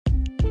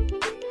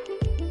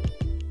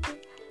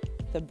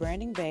The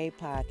Branding Babe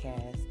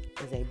podcast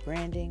is a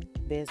branding,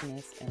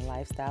 business, and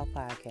lifestyle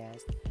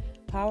podcast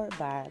powered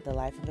by the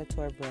Life and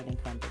Couture Branding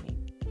Company.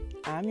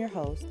 I'm your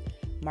host,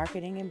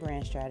 marketing and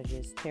brand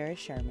strategist Tara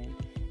Sherman,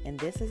 and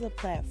this is a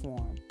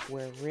platform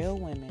where real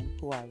women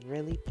who are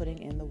really putting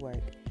in the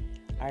work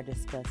are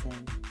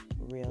discussing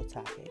real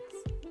topics.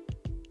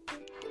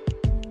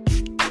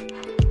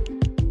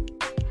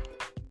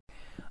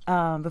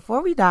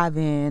 Before we dive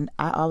in,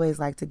 I always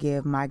like to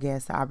give my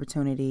guests the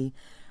opportunity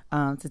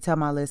to tell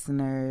my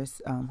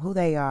listeners who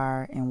they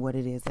are and what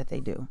it is that they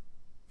do.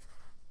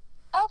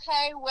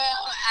 Okay,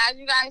 well, as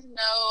you guys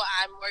know,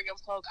 I'm Morgan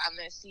Polk. I'm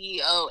the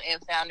CEO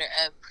and founder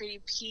of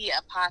Pretti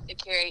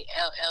Apothecary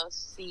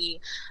LLC.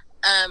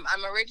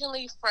 I'm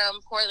originally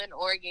from Portland,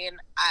 Oregon.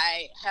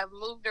 I have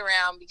moved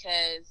around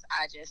because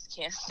I just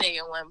can't stay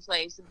in one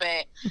place,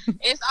 but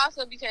it's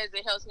also because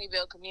it helps me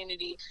build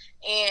community,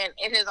 and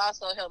it has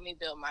also helped me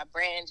build my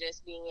brand,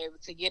 just being able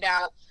to get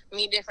out,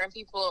 meet different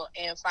people,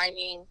 and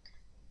finding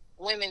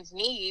women's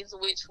needs,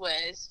 which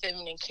was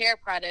feminine care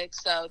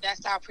products. So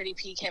that's how Pretty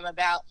P came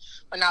about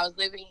when I was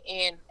living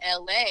in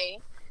LA,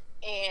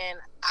 and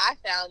I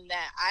found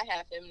that I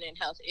have feminine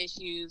health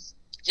issues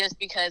just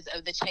because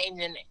of the change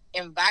in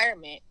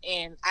environment,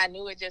 and I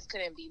knew it just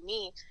couldn't be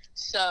me.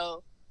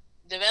 So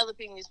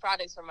developing these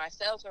products for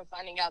myself and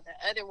finding out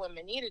that other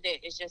women needed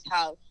it is just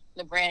how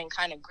the brand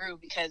kind of grew,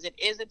 because it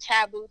is a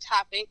taboo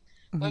topic.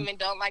 Mm-hmm. Women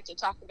don't like to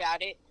talk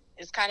about it.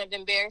 It's kind of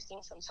embarrassing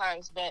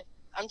sometimes, but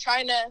I'm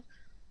trying to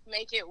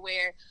make it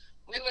where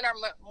women are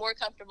more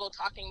comfortable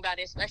talking about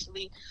it,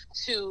 especially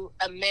to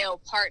a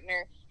male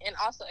partner, and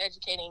also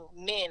educating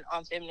men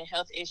on feminine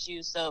health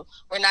issues, so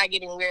we're not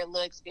getting weird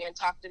looks being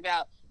talked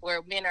about,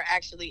 where men are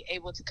actually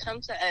able to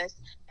come to us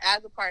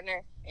as a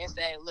partner and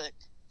say, look,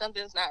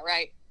 something's not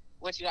right,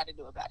 what you got to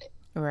do about it.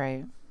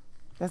 Right.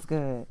 That's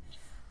good.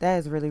 That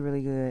is really,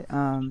 really good.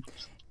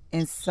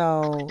 And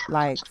so,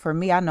 like, for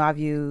me, I know I've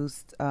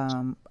used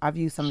some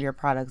of your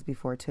products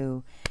before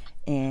too,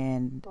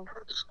 and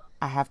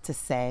I have to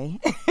say,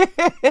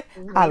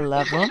 I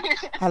love them.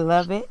 I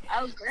love it.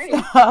 Oh,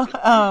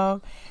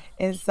 great.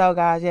 And so,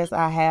 guys, yes,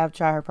 I have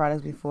tried her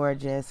products before,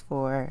 just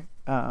for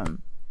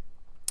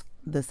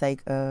the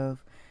sake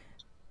of,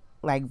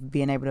 like,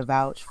 being able to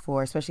vouch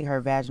for, especially her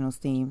vaginal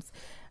steams.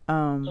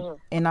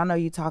 And I know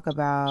you talk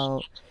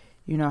about,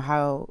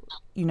 how,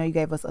 you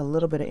gave us a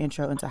little bit of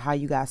intro into how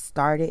you got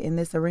started in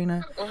this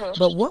arena.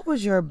 But what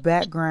was your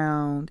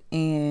background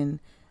in,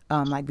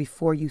 like,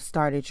 before you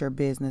started your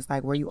business?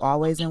 Like, were you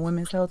always in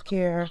women's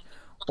healthcare,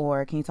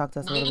 or can you talk to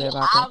us a little bit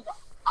about that? I've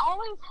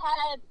always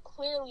had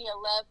clearly a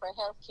love for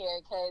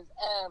healthcare, because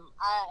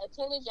I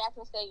attended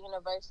Jackson State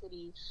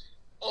University,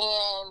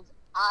 and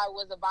I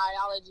was a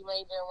biology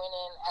major, went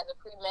in as a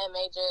pre-med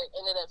major,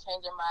 ended up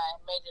changing my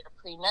major to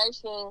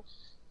pre-nursing,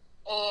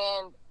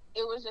 and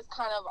it was just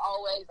kind of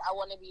always, I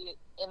want to be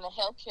in the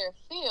healthcare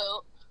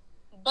field,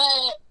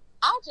 but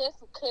I just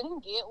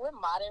couldn't get with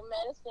modern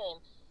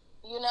medicine.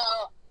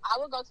 I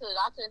would go to the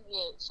doctor to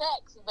get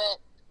checks, but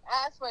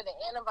as for the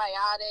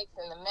antibiotics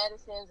and the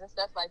medicines and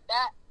stuff like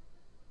that,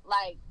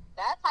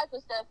 that type of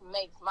stuff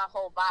makes my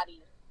whole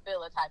body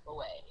feel a type of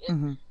way.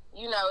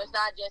 It's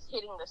not just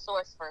hitting the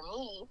source for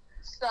me.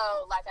 So,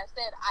 like I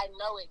said, I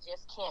know it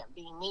just can't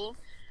be me.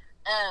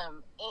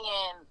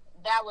 And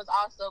that was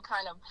also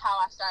kind of how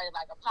I started,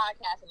 like, a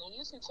podcast and a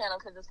YouTube channel,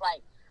 because it's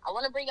like, I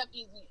want to bring up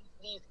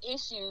these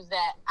issues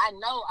that I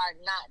know are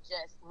not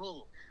just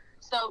me.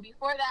 So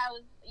before that, I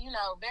was,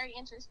 very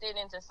interested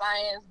into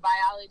science,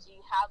 biology,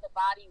 how the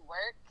body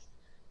works.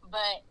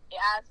 But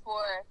as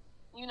for,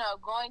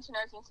 going to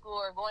nursing school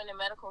or going to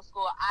medical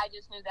school, I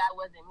just knew that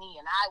wasn't me,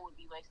 and I would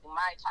be wasting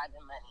my time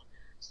and money.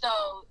 So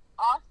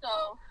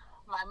also,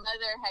 my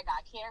mother had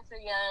got cancer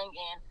young,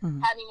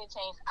 and having to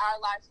change our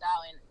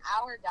lifestyle and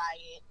our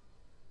diet,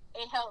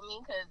 it helped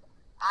me, because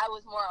I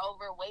was more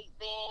overweight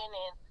then,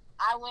 and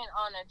I went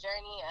on a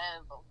journey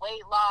of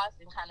weight loss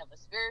and kind of a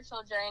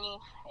spiritual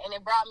journey, and it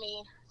brought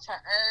me to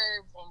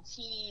herbs and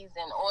teas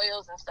and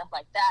oils and stuff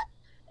like that.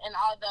 And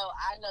although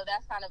I know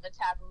that's kind of a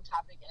taboo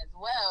topic as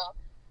well,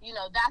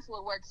 that's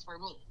what works for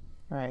me.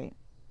 Right.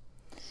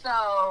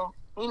 So,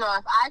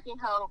 if I can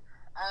help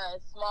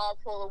a small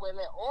pool of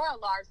women or a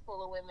large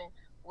pool of women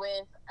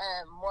with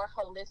more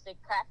holistic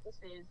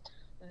practices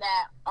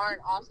that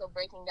aren't also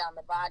breaking down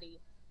the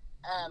body,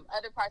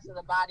 other parts of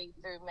the body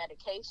through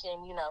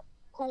medication,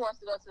 who wants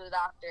to go to the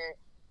doctor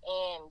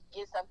and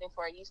get something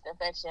for a yeast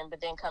infection, but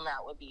then come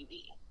out with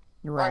BV,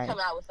 right, or come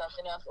out with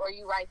something else, or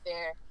you right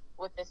there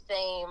with the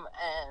same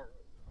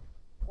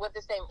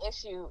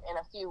issue in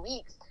a few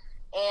weeks.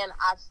 And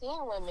I've seen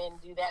women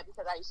do that,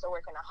 because I used to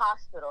work in a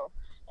hospital,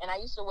 and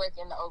I used to work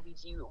in the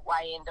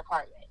OBGYN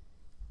department,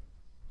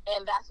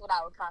 and that's what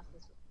I would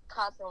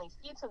constantly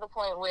see, to the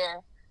point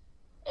where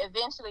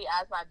eventually,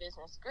 as my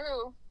business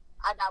grew,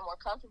 I got more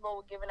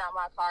comfortable with giving out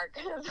my card,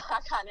 because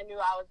I kind of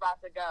knew I was about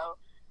to go.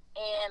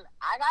 And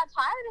I got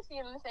tired of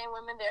seeing the same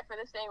women there for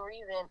the same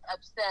reason,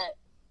 upset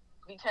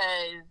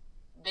because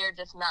they're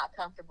just not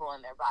comfortable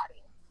in their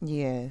body.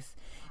 Yes.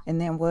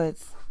 And then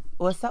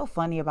what's so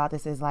funny about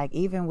this is like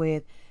even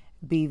with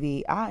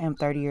BV, I am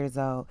 30 years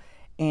old,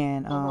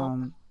 and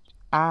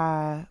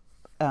I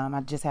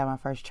I just had my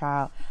first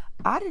child.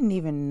 I didn't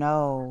even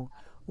know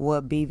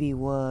what BV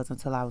was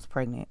until I was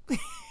pregnant.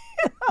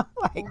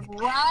 Like,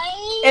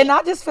 Right? and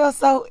I just felt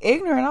so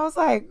ignorant. I was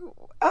like,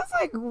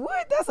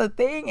 what? That's a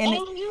thing, and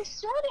you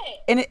shouldn't.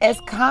 and as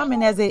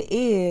common as it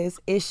is,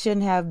 it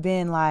shouldn't have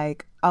been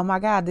like, oh my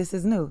God, this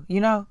is new, you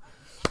know?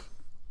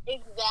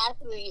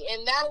 Exactly.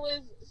 And that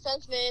was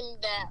something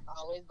that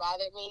always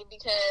bothered me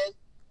because,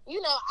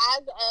 you know,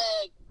 as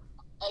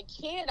a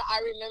kid,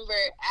 I remember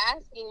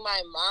asking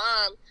my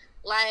mom,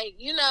 like,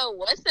 you know,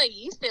 what's a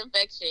yeast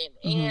infection?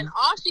 And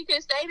all she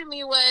could say to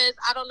me was,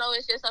 I don't know,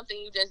 it's just something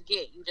you just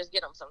get. You just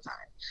get them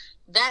sometimes.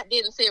 That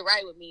didn't sit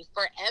right with me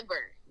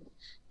forever.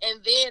 And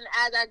then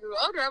as I grew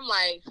older, I'm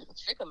like,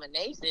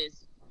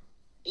 trichomoniasis,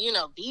 you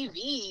know,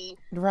 BV.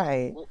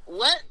 Right.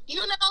 What? You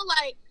know,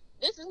 like,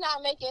 this is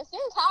not making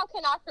sense. How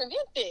can I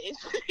prevent this?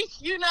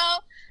 You know?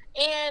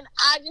 And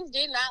I just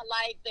did not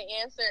like the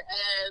answer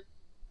of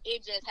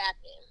it just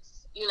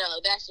happens. You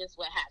know, that's just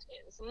what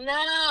happens.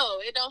 No,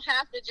 it don't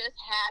have to just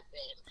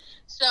happen.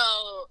 So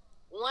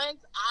once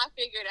I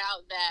figured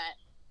out that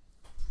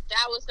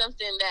that was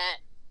something that,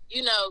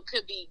 you know,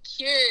 could be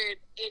cured,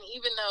 and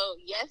even though,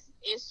 yes,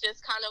 it's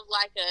just kind of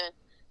like a,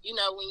 you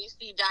know, when you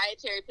see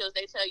dietary pills,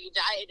 they tell you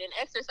diet and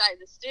exercise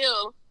is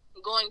still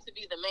going to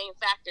be the main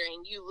factor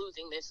in you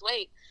losing this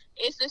weight.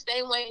 It's the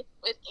same way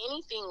with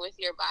anything with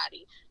your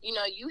body. You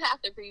know, you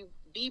have to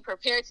be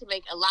prepared to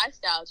make a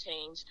lifestyle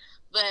change,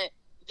 but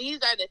these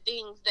are the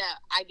things that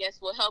I guess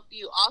will help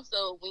you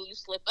also when you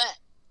slip up.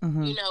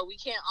 You know, we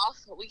can't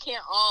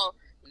all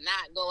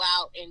not go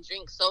out and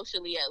drink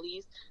socially, at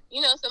least.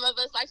 You know, some of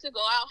us like to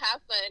go out,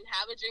 have fun,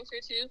 have a drink or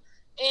two,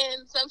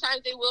 and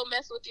sometimes they will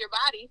mess with your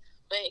body,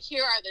 but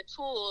here are the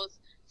tools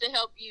to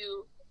help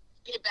you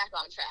get back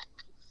on track.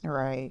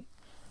 Right.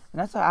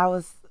 And that's what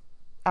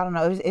I don't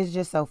know, it's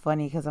just so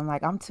funny because I'm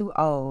like, I'm too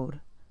old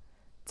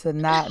to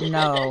not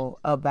know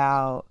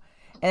about,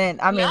 and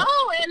I mean. No,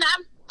 and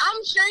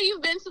I'm sure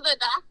you've been to the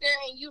doctor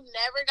and you've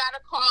never got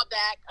a call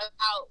back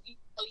about, you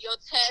know, your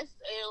test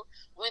and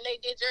when they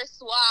did your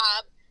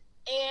swab.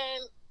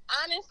 And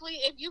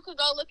honestly, if you could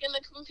go look in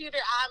the computer,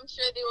 I'm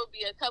sure there will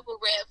be a couple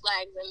red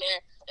flags in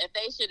there that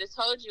they should have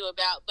told you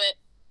about. But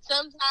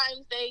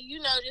sometimes they,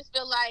 you know, just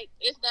feel like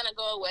it's going to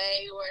go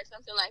away or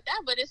something like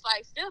that. But it's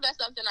like, still, that's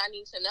something I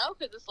need to know,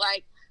 because it's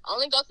like, I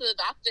only go to the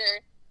doctor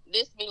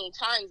this many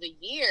times a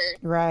year.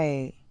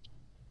 Right.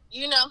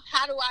 You know,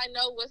 how do I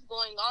know what's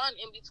going on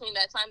in between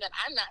that time that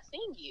I'm not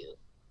seeing you?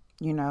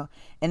 You know,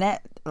 and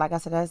that, like I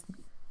said, that's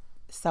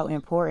so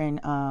important.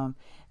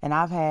 And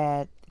I've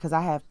had, because I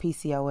have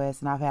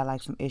PCOS and I've had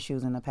like some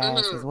issues in the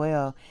past as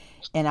well.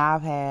 And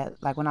I've had,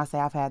 like when I say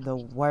I've had the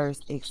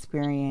worst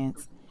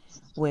experience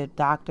with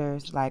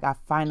doctors, like I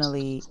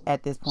finally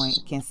at this point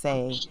can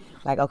say,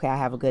 like, okay, I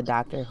have a good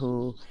doctor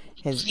who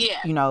has,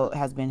 you know,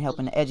 has been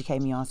helping to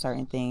educate me on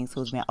certain things,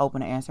 who's been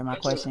open to answer my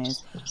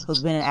questions,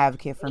 who's been an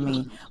advocate for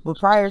me. But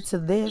prior to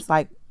this,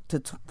 like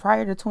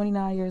prior to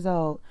 29 years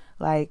old,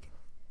 like,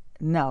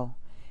 no,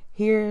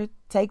 here,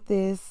 take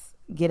this,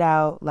 get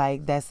out,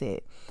 like that's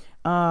it.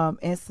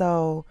 And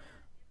so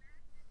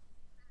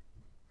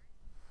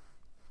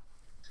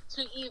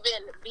to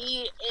even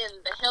be in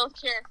the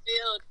healthcare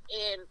field,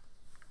 and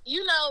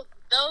you know,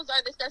 those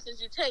are the steps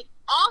you take.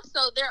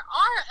 Also, there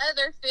are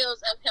other fields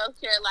of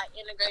healthcare, like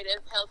integrative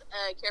health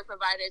care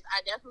providers.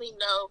 I definitely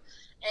know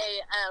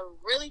a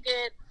really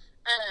good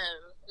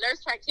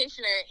nurse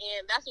practitioner,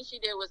 and that's what she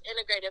did, was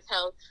integrative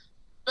health.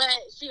 But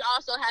she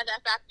also had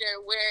that factor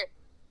where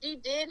she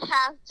did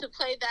have to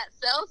play that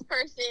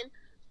salesperson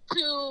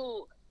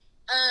to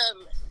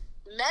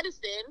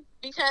medicine,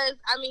 because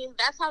I mean,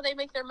 that's how they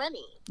make their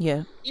money.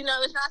 Yeah. You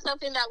know, it's not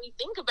something that we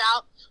think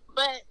about,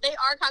 but they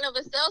are kind of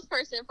a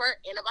salesperson for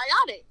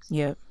antibiotics.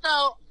 Yeah.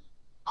 So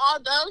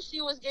although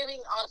she was giving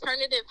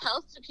alternative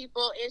health to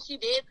people, and she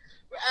did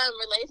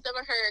relay some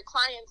of her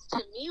clients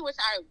to me, which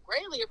I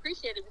greatly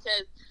appreciated,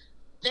 because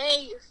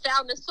they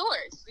found a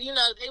source. You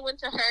know, they went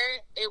to her.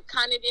 It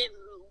kind of didn't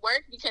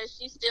work because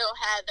she still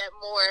had that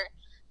more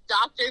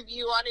doctor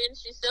view on it, and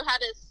she still had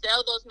to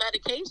sell those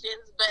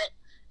medications, but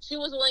she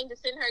was willing to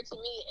send her to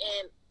me,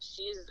 and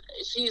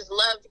she's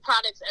loved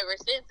products ever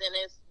since. And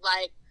it's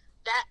like,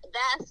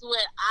 that's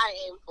what I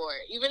aim for.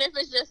 Even if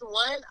it's just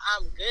one,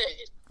 I'm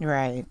good.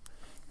 Right.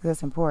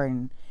 That's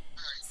important.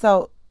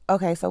 So,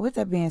 okay, so with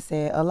that being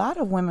said, a lot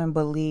of women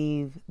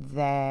believe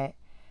that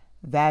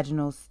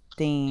vaginal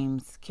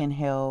steams can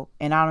help,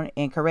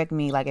 and correct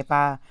me, like if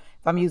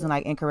I'm using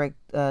like incorrect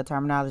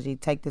terminology,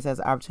 take this as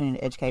an opportunity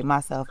to educate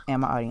myself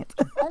and my audience.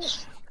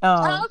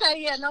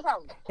 Okay, yeah, no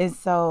problem. And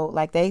so,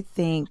 like, they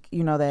think,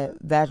 you know, that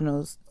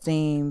vaginal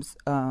steams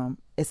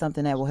is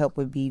something that will help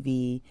with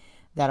BV,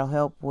 that'll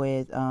help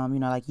with, you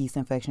know, like yeast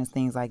infections,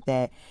 things like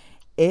that.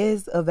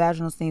 Is a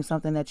vaginal steam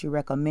something that you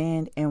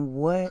recommend, and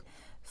what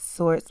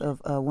sorts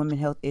of women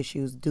health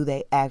issues do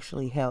they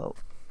actually help?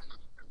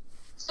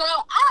 So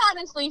I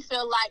honestly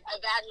feel like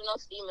a vaginal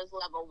steam is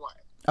level 1.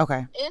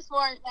 Okay. It's for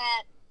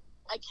that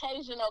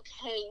occasional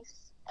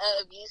case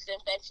of yeast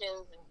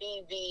infections,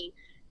 BV,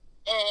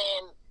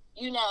 and,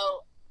 you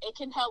know, it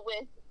can help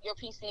with your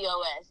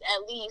PCOS,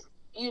 at least,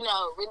 you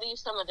know, relieve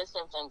some of the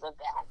symptoms of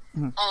that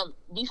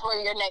before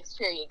your next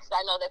period, because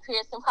I know that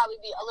periods can probably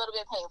be a little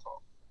bit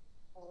painful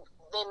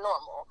than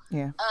normal.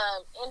 Yeah.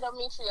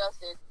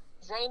 Endometriosis,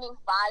 draining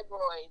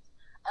fibroids,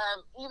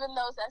 even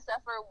those that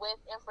suffer with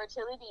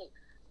infertility.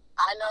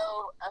 I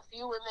know a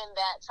few women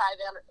that try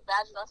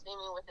vaginal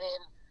steaming within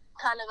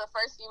kind of the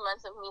first few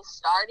months of me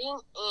starting,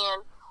 and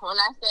when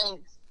I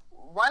say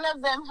one of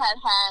them had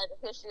a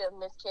history of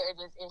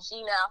miscarriages, and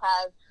she now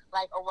has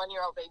like a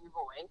 1-year-old baby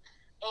boy,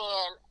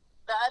 and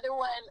the other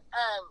one,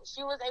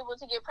 she was able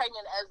to get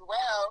pregnant as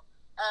well,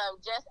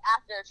 just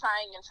after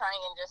trying and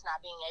just not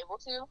being able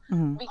to,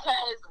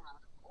 because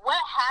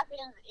what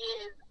happens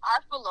is our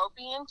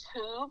fallopian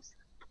tubes,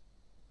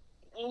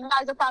 you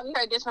guys have probably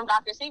heard this from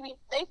Dr. Sebi,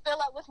 they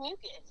fill up with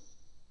mucus.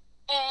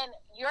 And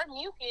your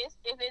mucus,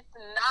 if it's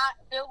not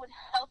filled with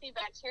healthy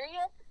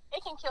bacteria,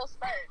 it can kill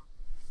sperm.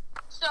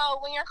 So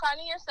when you're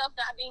finding yourself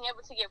not being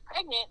able to get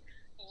pregnant,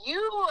 you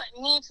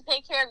need to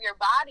take care of your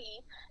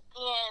body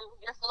and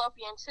your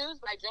fallopian tubes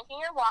by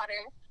drinking your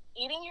water,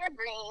 eating your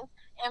greens,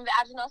 and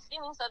vaginal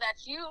steaming, so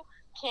that you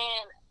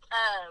can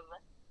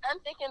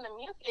unthicken the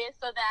mucus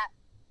so that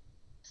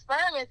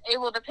sperm is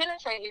able to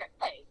penetrate your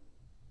egg.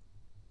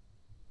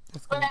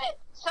 But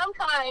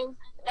sometimes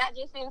that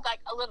just seems like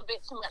a little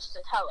bit too much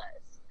to tell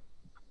us.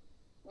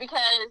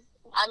 Because,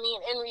 I mean,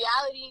 in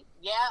reality,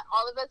 yeah,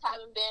 all of us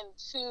haven't been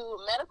to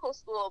medical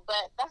school,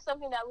 but that's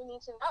something that we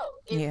need to know.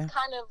 It's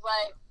kind of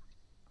like,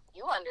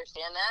 you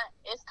understand that.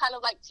 It's kind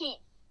of like tea.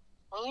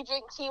 When you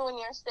drink tea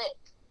when you're sick,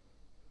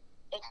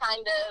 it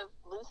kind of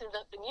loosens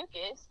up the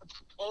mucus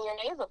in your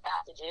nasal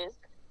passages,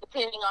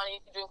 depending on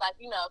if you drink, like,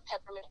 you know,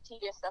 peppermint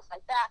tea or stuff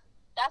like that.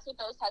 That's what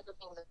those types of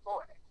things are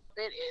for.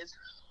 It is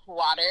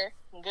water,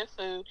 good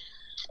food,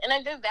 and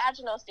a good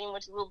vaginal steam,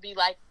 which will be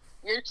like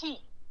your tea.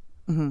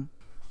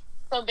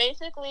 So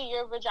basically,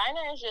 your vagina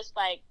is just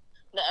like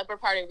the upper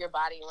part of your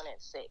body when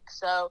it's sick.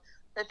 So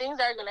the things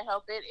that are going to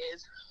help it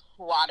is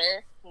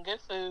water, good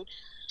food,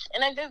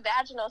 and a good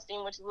vaginal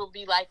steam, which will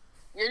be like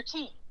your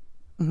tea.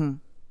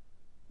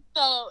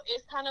 So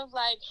it's kind of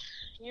like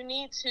you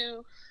need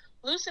to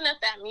loosen up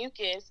that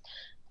mucus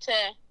to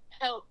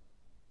help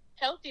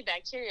healthy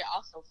bacteria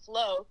also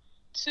flow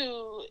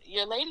to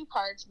your lady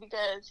parts,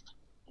 because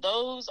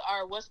those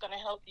are what's going to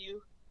help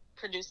you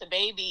produce a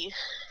baby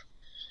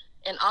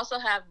and also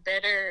have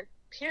better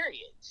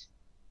periods,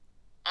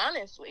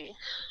 honestly.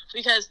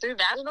 Because through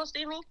vaginal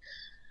steaming,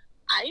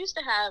 I used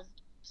to have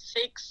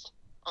 6,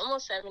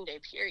 almost 7-day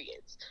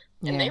periods,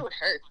 and they would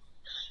hurt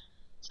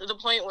to the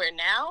point where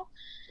now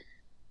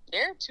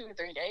they're 2 or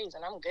 3 days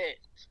and I'm good.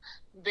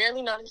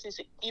 Barely notice it's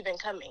even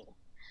coming.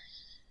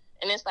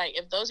 And it's like,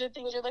 if those are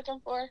things you're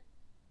looking for,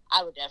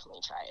 I would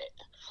definitely try it.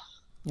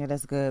 Yeah,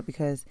 that's good.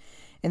 Because,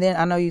 and then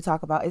I know you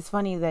talk about, it's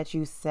funny that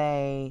you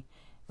say,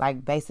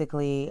 like,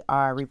 basically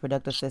our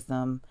reproductive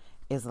system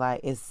is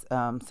like, it's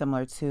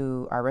similar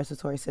to our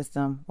respiratory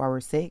system while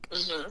we're sick.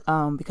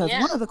 Because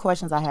one of the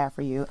questions I have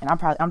for you, and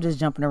I'm just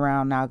jumping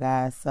around now,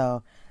 guys,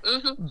 so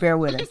bear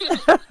with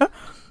us,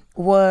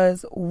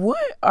 was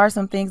what are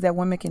some things that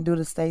women can do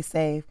to stay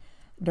safe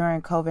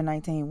during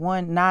COVID-19?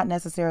 One, not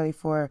necessarily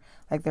for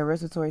like their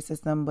respiratory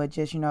system, but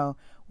just, you know,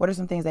 what are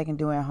some things they can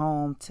do at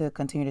home to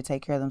continue to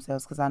take care of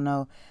themselves? Because I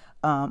know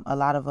a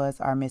lot of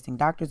us are missing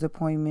doctor's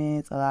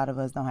appointments. A lot of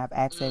us don't have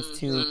access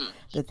to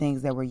the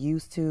things that we're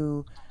used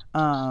to.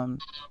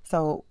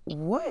 So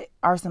what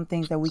are some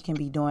things that we can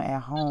be doing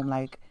at home?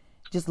 Like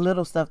just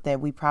little stuff that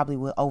we probably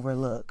would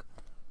overlook.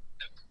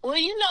 Well,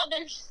 you know,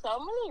 there's so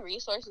many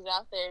resources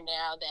out there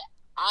now that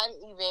I'm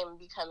even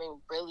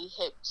becoming really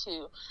hip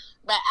to.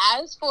 But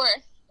as for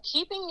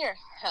keeping your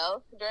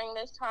health during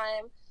this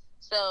time,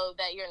 so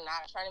that you're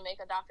not trying to make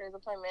a doctor's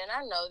appointment, and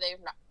I know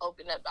they've not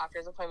opened up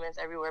doctor's appointments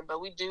everywhere, but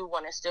we do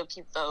want to still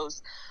keep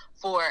those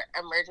for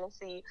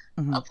emergency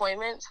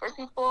appointments for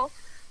people.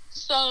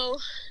 So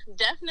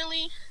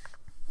definitely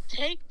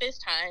take this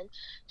time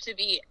to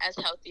be as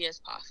healthy as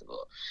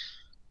possible.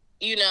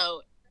 You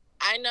know,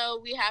 I know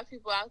we have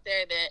people out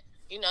there that,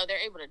 you know, they're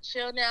able to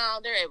chill now.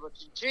 They're able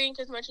to drink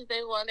as much as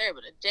they want. They're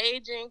able to day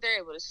drink. They're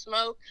able to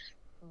smoke.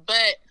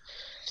 But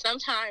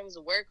sometimes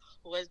work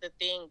was the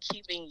thing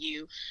keeping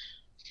you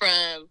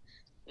from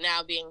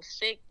now being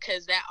sick,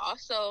 because that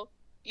also,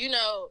 you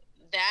know,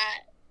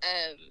 that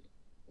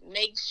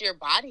makes your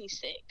body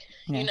sick.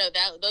 You know,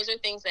 that those are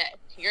things that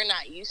you're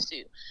not used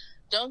to.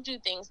 Don't do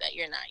things that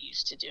you're not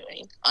used to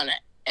doing on an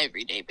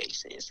everyday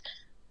basis.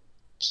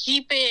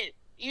 Keep it,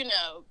 you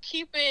know,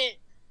 keep it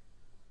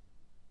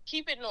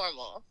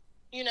normal.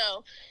 You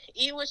know,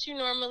 eat what you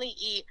normally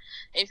eat.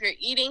 If you're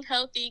eating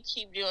healthy,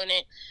 keep doing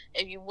it.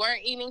 If you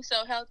weren't eating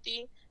so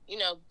healthy, you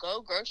know,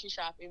 go grocery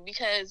shopping,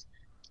 because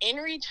in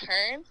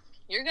return,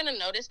 you're going to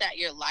notice that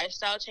your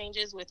lifestyle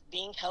changes with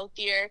being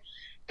healthier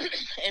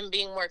and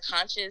being more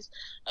conscious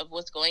of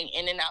what's going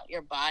in and out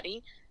your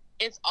body.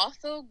 It's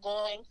also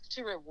going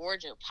to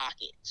reward your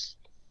pockets.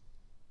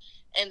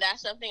 And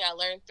that's something I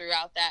learned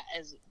throughout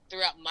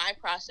my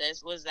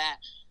process, was that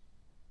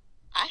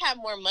I had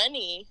more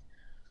money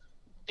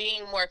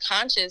being more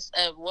conscious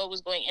of what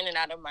was going in and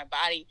out of my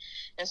body,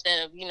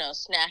 instead of,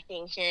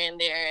 snacking here and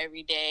there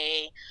every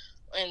day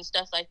and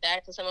stuff like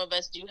that. Because some of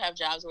us do have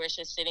jobs where it's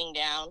just sitting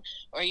down,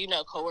 or,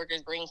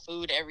 coworkers bring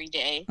food every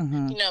day.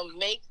 Mm-hmm.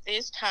 Make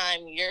this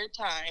time your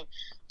time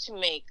to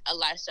make a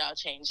lifestyle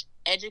change.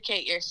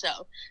 Educate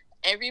yourself.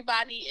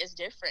 Everybody is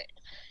different.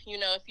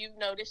 If you've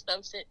noticed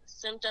some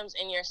symptoms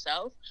in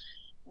yourself,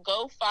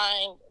 go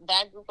find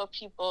that group of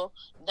people,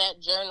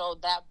 that journal,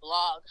 that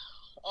blog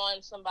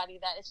on somebody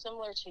that is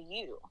similar to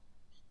you,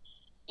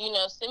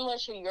 similar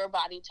to your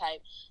body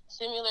type,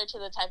 similar to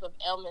the type of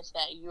ailments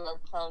that you are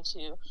prone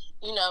to.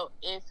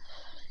 If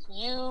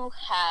you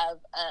have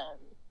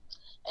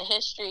a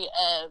history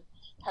of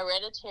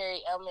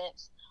hereditary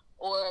ailments,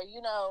 or,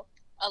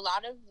 a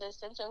lot of the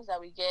symptoms that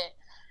we get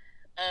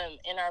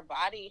in our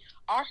body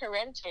are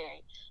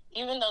hereditary,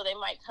 even though they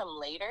might come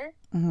later.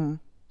 Mm-hmm.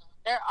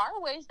 There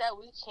are ways that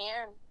we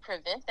can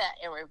prevent that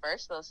and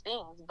reverse those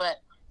things,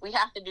 but we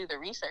have to do the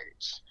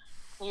research.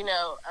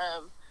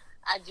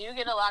 I do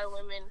get a lot of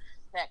women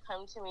that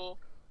come to me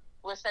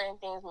with certain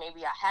things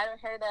maybe I hadn't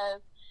heard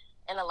of,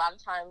 and a lot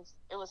of times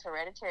it was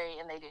hereditary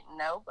and they didn't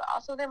know, but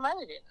also their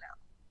mother didn't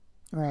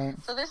know. Right.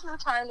 So this is the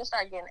time to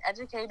start getting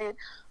educated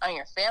on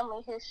your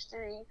family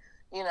history,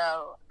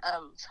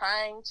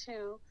 trying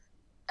to,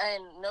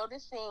 and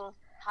noticing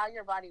how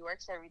your body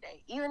works every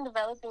day, even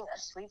developing a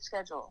sleep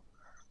schedule,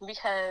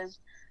 because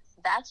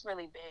that's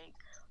really big.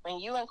 When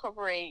you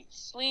incorporate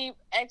sleep,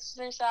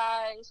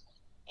 exercise,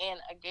 and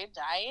a good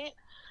diet,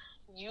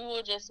 you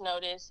will just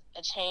notice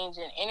a change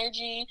in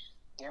energy,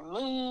 your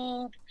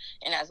mood.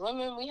 And as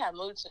women, we have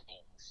mood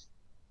swings,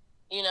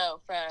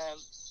 from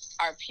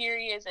our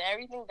periods and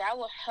everything. That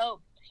will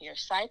help your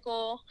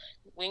cycle.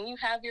 When you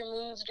have your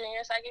moods during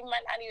your cycle, you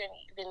might not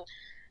even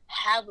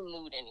have a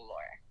mood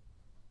anymore.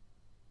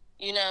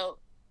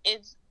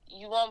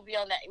 You won't be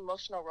on that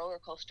emotional roller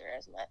coaster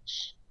as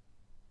much.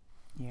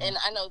 Yeah. And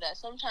I know that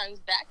sometimes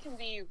that can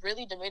be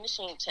really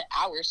diminishing to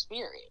our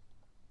spirit.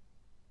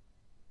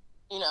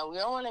 We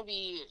don't want to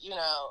be,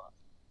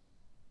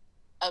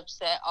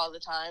 upset all the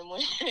time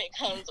when it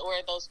comes, or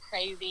those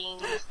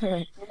cravings.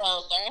 Learn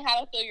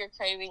how to fill your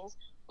cravings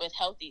with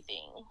healthy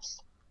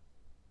things.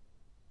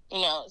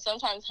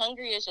 Sometimes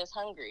hungry is just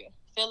hungry.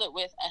 Fill it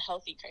with a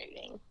healthy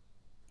craving.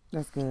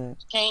 That's good.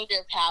 Change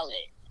your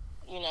palate.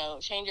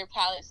 Change your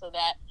palate so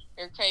that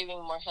you're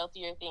craving more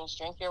healthier things.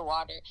 Drink your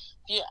water.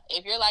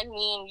 If you're like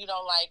me and you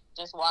don't like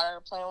just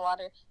water, plain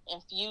water,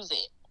 infuse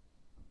it.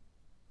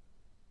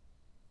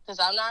 Because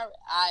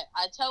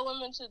I tell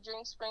women to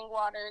drink spring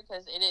water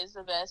because it is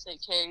the best.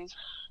 It carries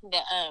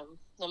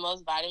the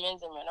most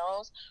vitamins and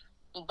minerals.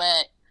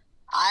 But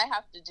I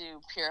have to do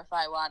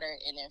purified water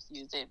and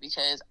infuse it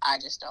because I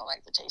just don't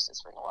like the taste of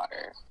spring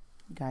water.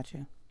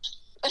 Gotcha.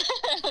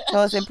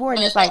 So it's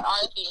important. It's like all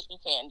the things you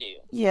can do.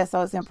 Yeah,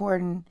 so it's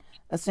important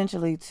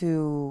essentially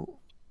to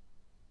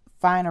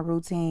find a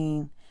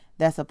routine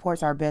that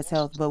supports our best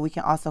health, but we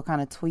can also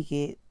kind of tweak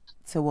it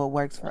to what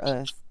works for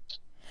us.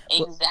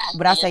 Exactly.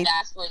 But I say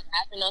that's where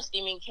afternoon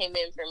steaming came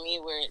in for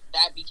me, where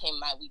that became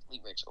my weekly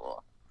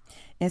ritual.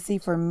 And see,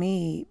 for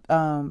me,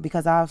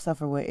 because I've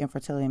suffered with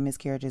infertility and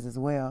miscarriages as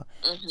well.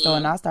 Mm-hmm. So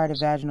when I started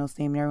vaginal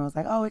steaming, everyone was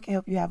like, "Oh, it can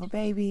help you have a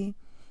baby,"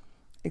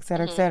 et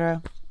cetera, et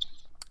cetera.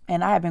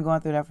 And I had been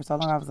going through that for so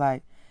long. I was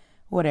like,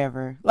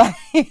 whatever. Like,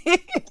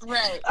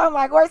 right. I'm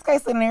like, worst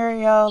case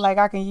scenario, like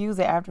I can use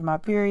it after my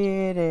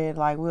period, and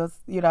like we'll,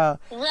 right.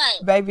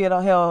 Maybe it'll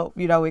help,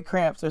 with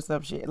cramps or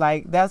some shit.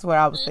 Like that's what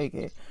I was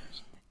thinking.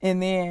 And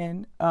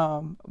then,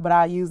 but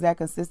I use that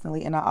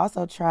consistently, and I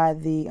also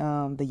tried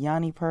the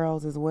Yanni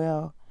pearls as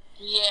well.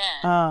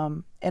 Yeah.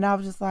 And I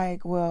was just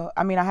like, well,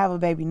 I mean, I have a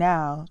baby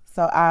now,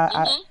 so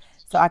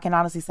I can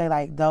honestly say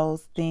like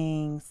those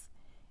things,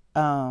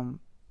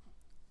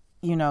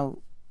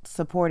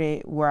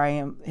 supported where I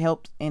am,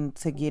 helped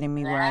into getting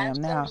me where I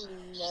am now.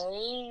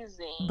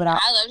 Amazing. But I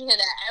love to hear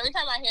that. Every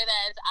time I hear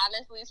that, it's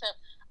honestly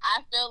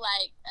I feel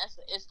like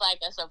it's like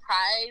a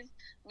surprise,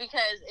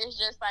 because it's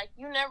just like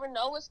you never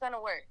know what's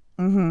gonna work.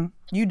 Mm-hmm.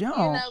 You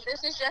don't.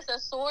 This is just a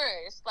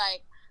source.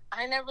 Like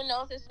I never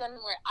know if it's gonna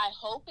work. I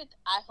hope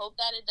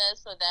that it does,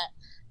 so that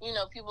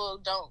people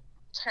don't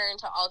turn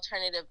to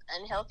alternative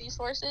unhealthy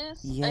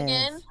sources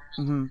again.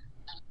 Mm-hmm.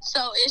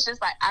 So it's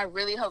just like, I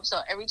really hope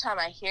so. Every time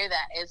I hear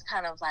that, it's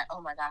kind of like,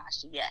 oh my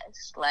gosh,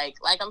 yes. Like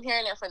I'm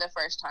hearing it for the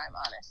first time,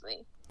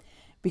 honestly.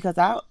 Because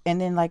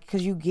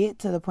because you get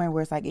to the point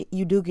where it's like,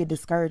 you do get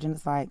discouraged, and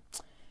it's like,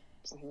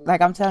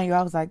 like I'm telling you,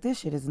 I was like, this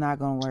shit is not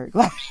going to work.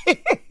 Like, and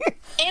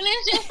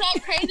it's just so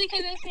crazy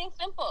because it seems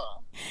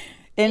simple.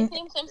 It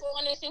seems simple,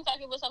 and it seems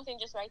like it was something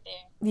just right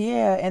there.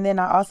 Yeah, and then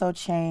I also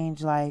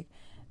changed like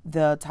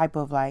the type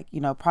of like,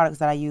 products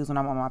that I use when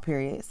I'm on my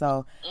period.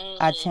 So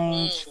I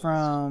changed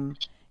from,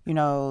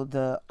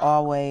 the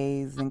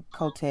Always and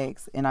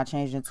Kotex, and I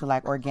changed it to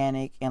like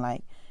organic and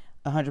like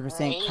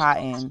 100%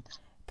 cotton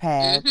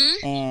pads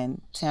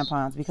and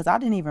tampons, because I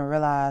didn't even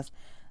realize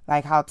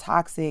like how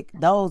toxic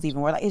those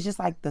even were. Like it's just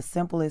like the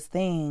simplest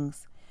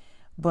things,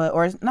 but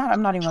or it's not.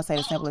 I'm not even gonna say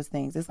the simplest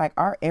things. It's like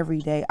our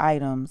everyday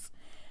items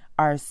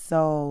are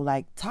so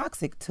like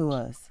toxic to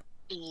us.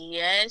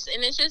 Yes,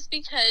 and it's just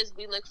because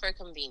we look for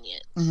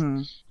convenience,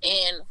 Mm-hmm.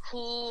 and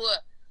who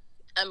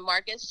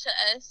markets to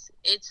us,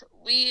 it's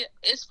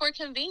for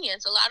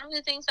convenience. A lot of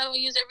the things that we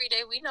use every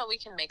day, we know we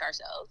can make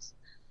ourselves,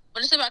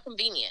 but it's about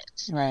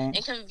convenience, Right.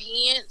 and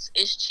convenience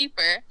is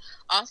cheaper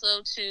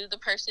also to the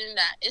person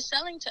that is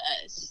selling to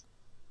us.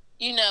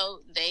 You know,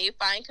 they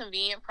find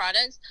convenient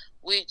products,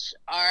 which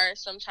are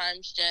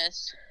sometimes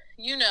just,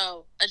 you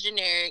know, a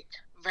generic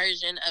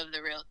version of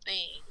the real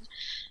thing.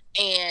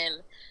 And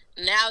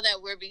now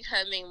that we're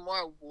becoming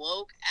more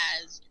woke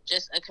as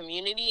just a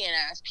community and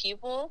as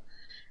people,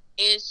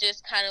 it's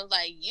just kind of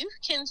like you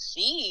can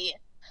see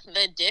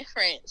the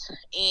difference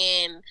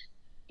in,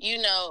 you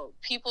know,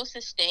 people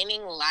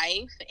sustaining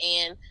life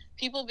and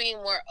people being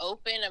more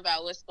open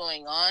about what's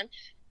going on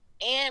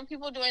and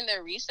people doing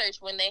their research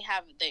when they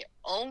have their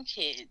own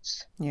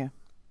kids. Yeah.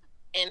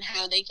 And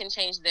how they can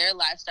change their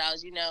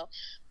lifestyles. You know,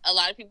 a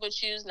lot of people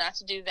choose not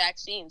to do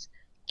vaccines.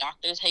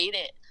 Doctors hate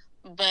it,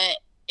 but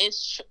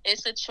it's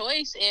a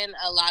choice, and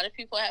a lot of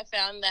people have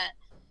found that,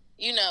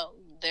 you know,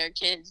 their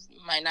kids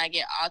might not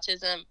get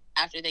autism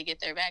after they get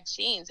their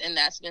vaccines, and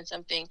that's been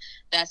something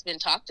that's been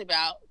talked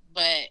about,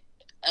 but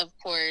of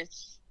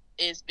course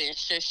it's been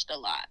shushed a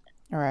lot.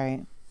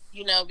 Right.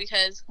 You know,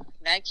 because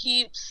that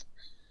keeps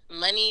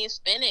money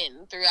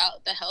spinning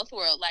throughout the health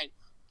world. Like,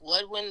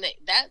 what when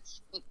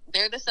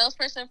they're the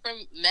salesperson for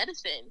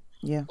medicine.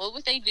 Yeah. What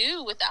would they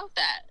do without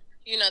that?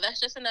 You know,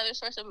 that's just another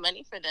source of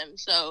money for them.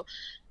 So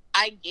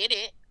I get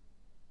it.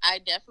 I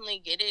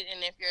definitely get it.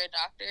 And if you're a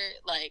doctor,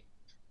 like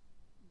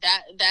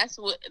that's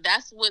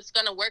what's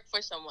gonna work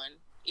for someone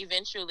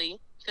eventually.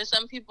 Because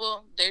some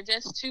people, they're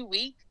just too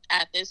weak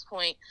at this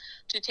point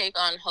to take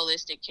on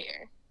holistic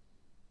care.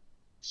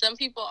 Some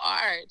people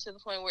are to the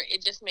point where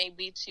it just may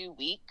be too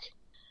weak.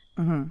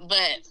 Mm-hmm.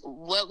 But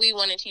what we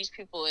want to teach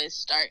people is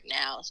start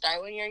now.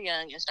 Start when you're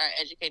young and start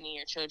educating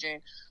your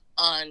children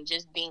on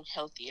just being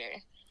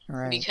healthier.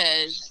 Right.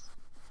 Because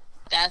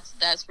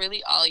that's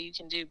really all you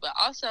can do. But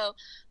also,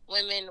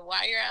 women,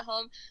 while you're at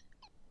home,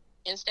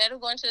 instead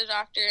of going to the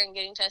doctor and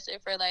getting tested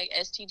for like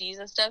STDs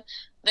and stuff,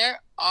 there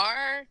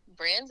are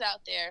brands out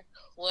there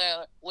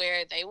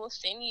where they will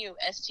send you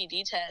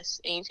STD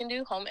tests, and you can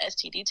do home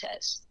STD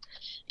tests,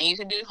 and you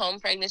can do home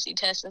pregnancy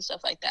tests and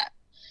stuff like that.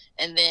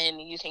 And then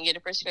you can get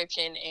a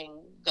prescription and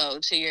go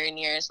to your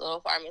nearest little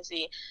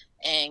pharmacy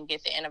and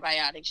get the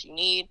antibiotics you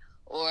need,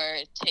 or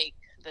take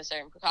the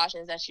certain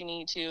precautions that you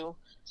need to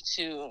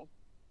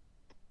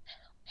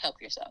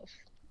help yourself.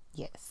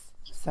 Yes.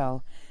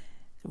 So,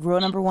 rule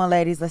number one,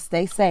 ladies, let's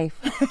stay safe.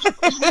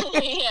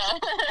 Yeah.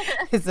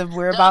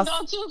 We're Don't about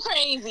go too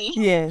crazy.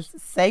 yes,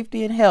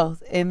 safety and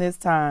health in this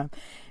time.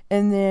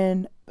 And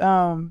then,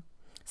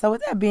 so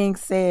with that being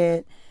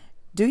said,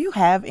 do you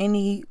have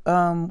any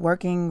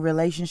working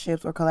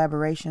relationships or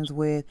collaborations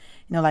with,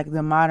 you know, like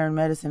the modern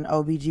medicine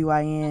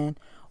OBGYN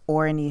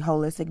or any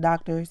holistic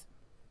doctors?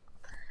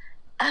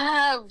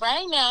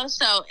 Right now,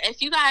 so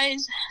if you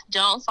guys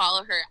don't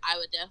follow her, I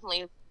would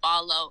definitely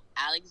follow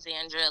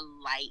Alexandra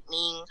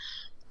Lightning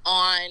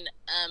on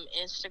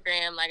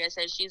Instagram. Like I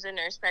said, she's a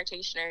nurse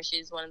practitioner.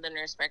 She's one of the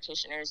nurse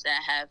practitioners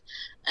that have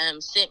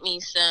sent me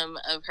some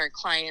of her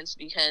clients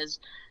because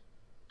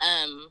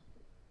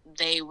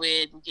they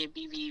would get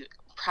BV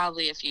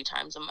probably a few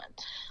times a month.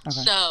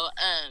 Okay. So,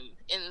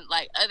 in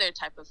like other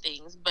type of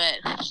things, but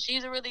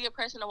she's a really good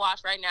person to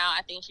watch right now.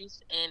 I think she's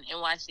in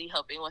NYC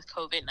helping with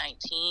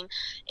COVID-19,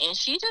 and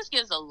she just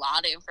gives a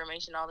lot of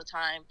information all the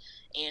time,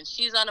 and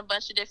she's on a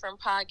bunch of different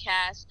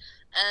podcasts.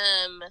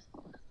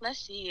 Let's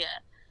see,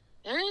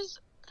 there's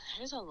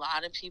a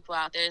lot of people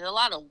out there. There's a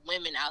lot of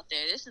women out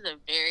there. This is a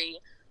very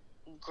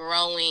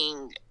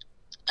growing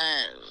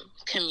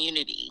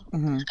community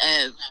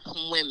of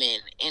women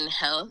in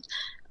health.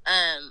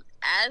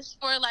 As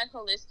for like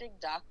holistic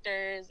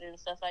doctors and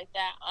stuff like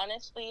that,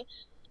 honestly,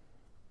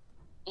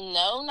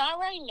 no, not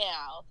right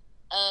now.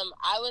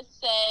 I would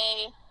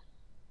say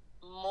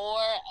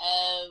more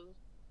of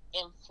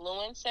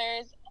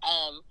influencers,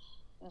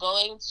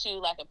 going to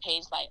like a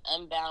page like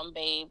Unbound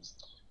Babes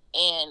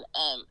and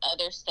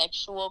other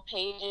sexual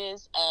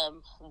pages,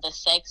 the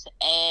sex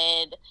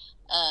ed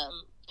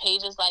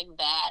pages like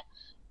that.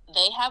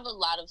 They have a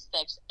lot of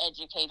sex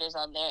educators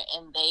on there,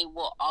 and they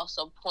will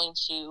also point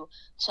you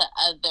to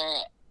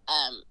other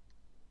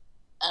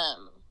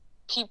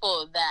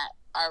people that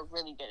are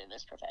really good in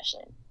this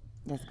profession.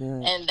 That's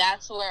good. And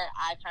that's where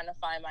I kind of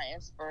find my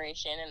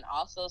inspiration, and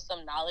also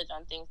some knowledge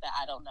on things that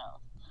I don't know.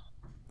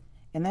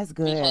 And that's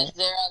good. Because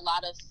there are a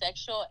lot of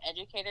sexual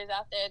educators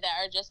out there that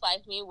are just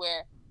like me,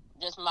 where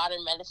just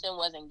modern medicine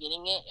wasn't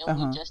getting it, and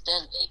we just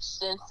did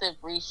extensive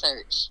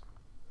research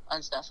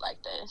on stuff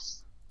like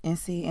this. And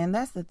see, and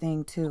that's the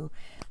thing too.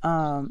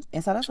 And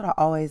so that's what I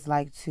always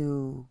like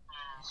to,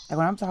 like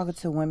when I'm talking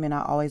to women,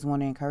 I always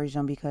want to encourage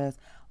them, because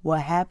what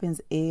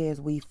happens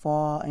is we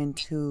fall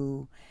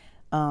into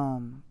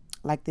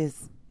like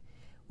this,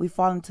 we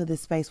fall into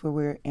this space where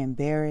we're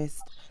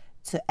embarrassed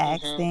to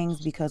ask things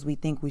because we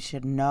think we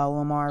should know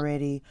them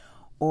already,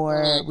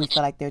 or we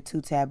feel like they're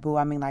too taboo.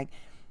 I mean, like,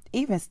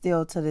 even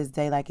still to this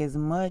day, like, as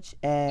much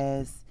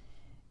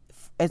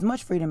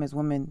freedom as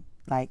women,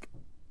 like,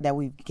 that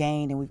we've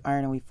gained and we've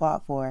earned and we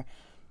fought for,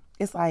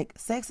 it's like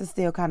sex is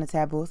still kind of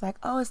taboo. It's like,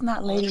 oh, it's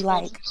not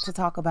ladylike to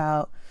talk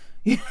about,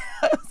 you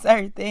know,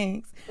 certain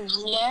things.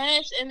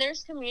 Yes, and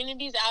there's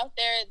communities out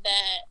there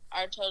that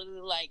are totally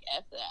like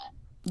F that.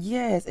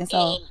 Yes, and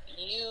so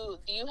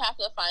you have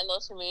to find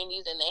those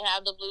communities, and they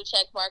have the blue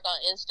check mark on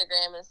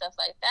Instagram and stuff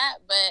like that,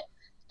 but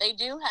they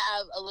do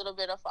have a little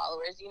bit of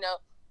followers, you know.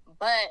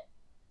 But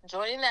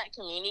joining that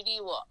community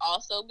will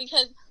also,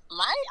 because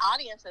my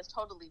audience has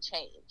totally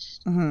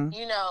changed.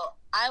 You know,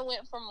 I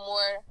went from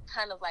more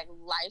kind of like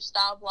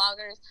lifestyle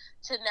bloggers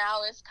to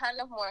now it's kind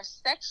of more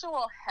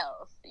sexual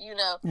health, you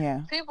know.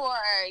 People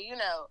are, you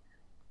know,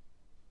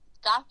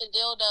 got the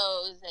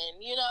dildos,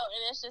 and, you know,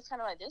 and it's just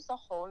kind of like, this is a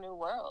whole new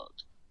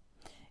world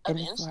of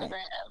Instagram.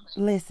 Like,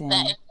 listen,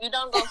 that if you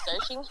don't go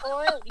searching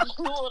for it, you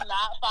will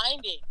not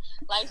find it.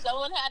 Like,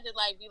 someone had to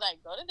like be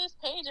like, go to this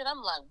page, and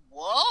I'm like,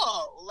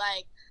 whoa,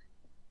 like,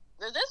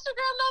 does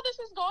Instagram know this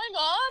is going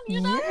on?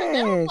 You know, because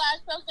they'll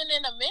flash something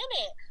in a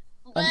minute.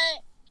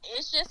 But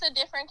it's just a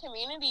different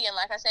community, and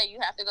like I said, you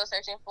have to go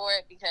searching for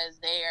it because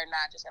they are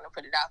not just going to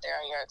put it out there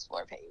on your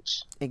Explore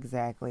page.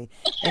 Exactly.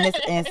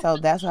 And so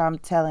that's why I'm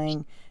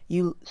telling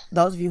you,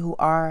 those of you who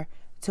are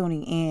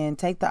tuning in,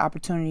 take the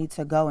opportunity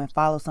to go and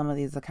follow some of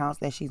these accounts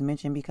that she's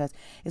mentioned, because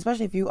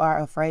especially if you are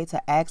afraid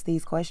to ask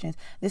these questions,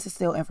 this is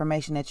still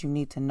information that you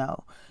need to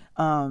know.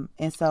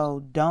 And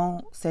so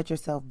don't set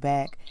yourself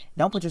back.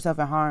 Don't put yourself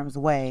in harm's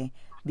way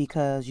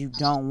because you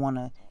don't want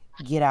to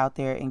get out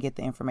there and get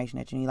the information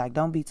that you need. Like,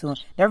 never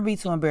be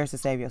too embarrassed to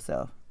save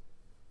yourself.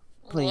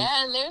 Please.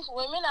 Yeah, and there's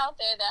women out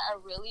there that are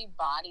really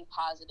body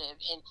positive,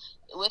 and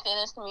within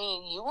this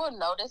community, you will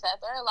notice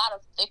that there are a lot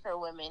of thicker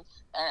women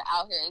that are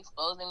out here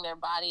exposing their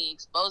body,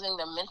 exposing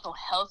their mental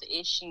health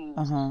issues.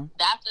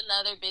 That's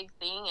another big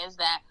thing, is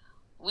that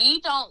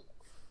we don't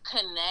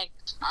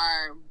connect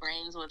our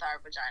brains with our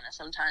vagina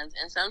sometimes,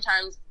 and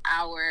sometimes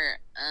our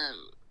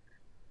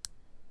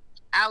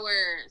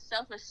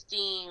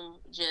self-esteem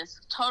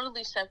just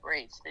totally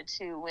separates the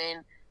two,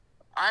 when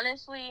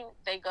honestly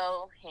they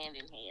go hand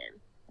in hand.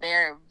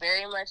 They're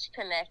very much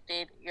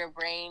connected. Your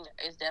brain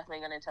is definitely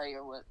going to tell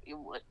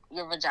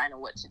your vagina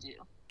what to do.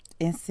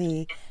 And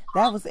see,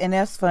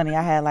 that's funny.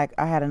 I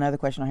had another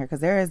question on here, because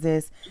there is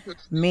this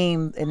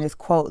meme and this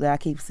quote that I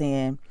keep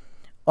seeing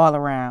all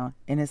around,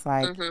 and it's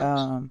like,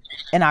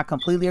 and I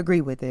completely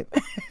agree with it.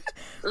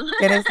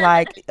 And it's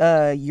like,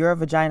 your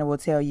vagina will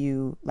tell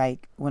you,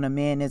 like, when a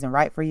man isn't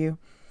right for you.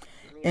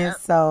 Yep. And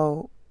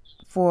so,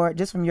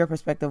 from your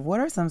perspective, what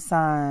are some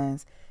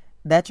signs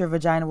that your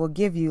vagina will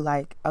give you,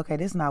 like, okay,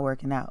 this is not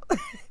working out?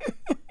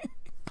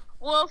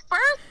 Well,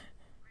 first,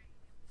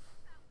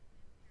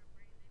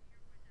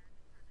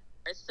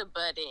 it's to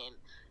butt in,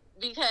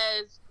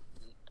 because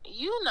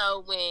you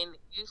know when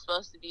you're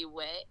supposed to be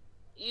wet.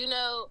 You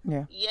know,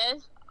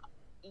 yes,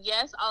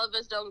 all of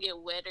us don't get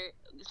wetter.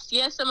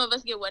 Yes, some of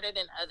us get wetter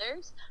than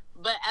others,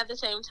 but at the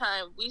same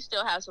time, we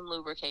still have some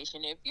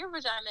lubrication. If your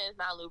vagina is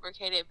not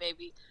lubricated,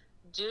 baby,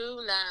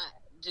 do not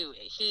do it.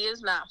 He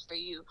is not for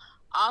you.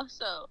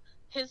 Also,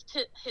 his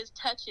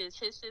touches,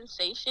 his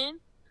sensation,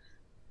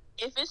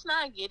 if it's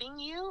not getting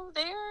you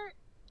there,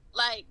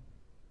 like,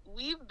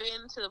 we've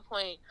been to the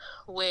point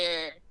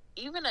where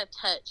even a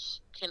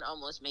touch can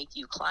almost make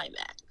you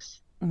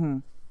climax.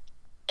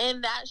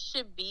 And that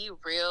should be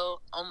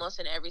real almost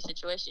in every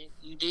situation.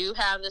 You do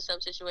have some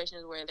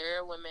situations where there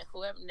are women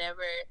who have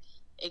never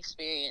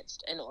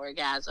experienced an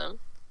orgasm.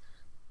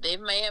 They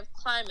may have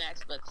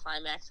climaxed, but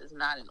climax is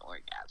not an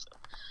orgasm.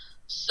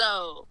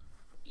 So,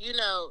 you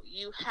know,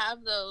 you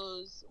have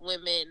those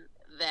women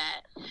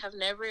that have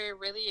never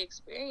really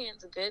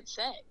experienced good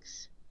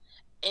sex.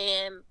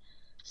 And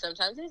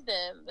sometimes it's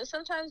them, but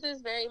sometimes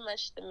it's very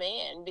much the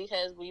man,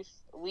 because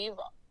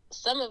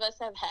some of us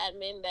have had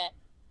men that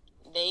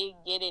they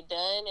get it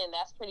done and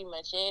that's pretty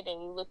much it,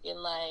 and you looking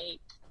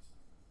like,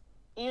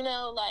 you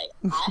know, like,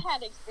 I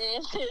had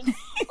experiences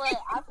where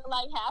I feel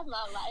like half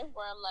my life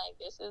where I'm like,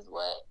 this is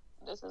what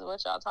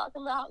y'all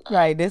talking about, like,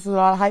 right, this is what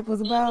all the hype was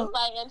about. It's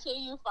like, until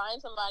you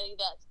find somebody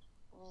that's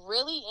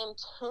really in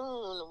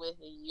tune with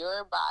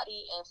your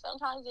body, and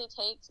sometimes it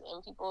takes,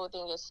 and people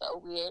think it's so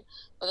weird,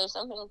 but there's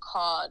something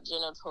called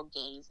genital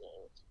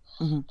gazing.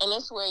 And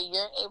it's where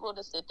you're able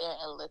to sit there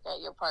and look at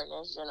your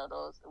partner's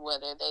genitals,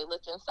 whether they look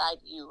inside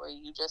you or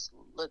you just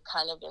look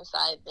kind of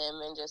inside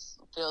them and just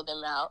feel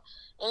them out.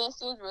 And it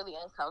seems really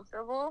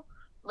uncomfortable,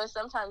 but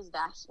sometimes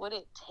that's what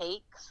it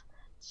takes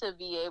to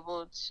be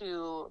able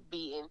to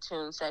be in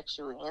tune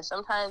sexually. And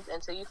sometimes,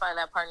 until you find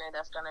that partner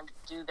that's going to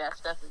do that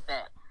stuff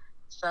that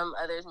some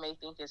others may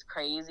think is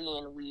crazy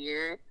and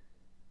weird,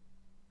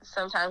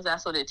 sometimes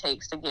that's what it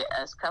takes to get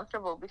us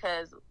comfortable,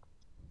 because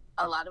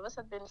a lot of us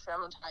have been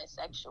traumatized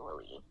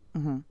sexually,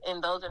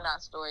 and those are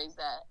not stories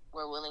that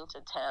we're willing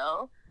to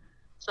tell.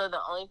 So the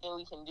only thing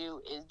we can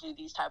do is do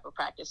these type of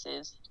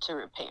practices to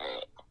repair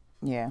it.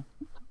 Yeah,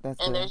 that's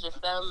And good. there's just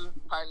some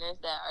partners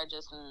that are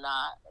just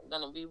not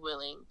going to be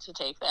willing to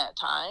take that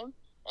time,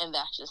 and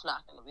that's just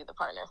not going to be the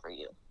partner for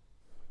you.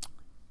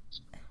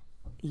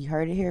 You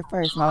heard it here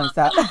first, Molly.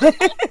 Stop.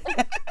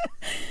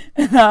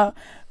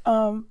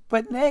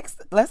 But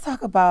next, let's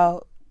talk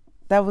about.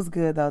 That was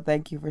good though.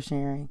 Thank you for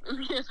sharing.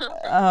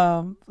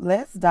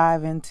 Let's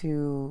dive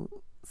into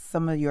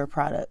some of your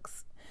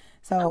products.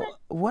 So, Okay.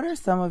 what are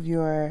some of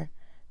your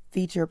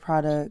feature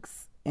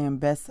products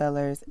and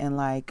bestsellers, and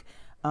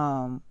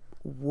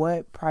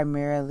what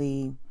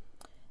primarily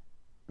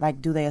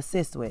do they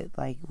assist with?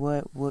 Like,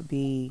 what would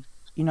be,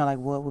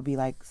 what would be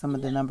like some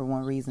of the number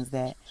one reasons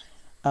that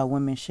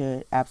women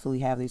should absolutely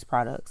have these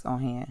products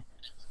on hand?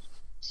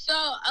 So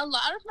a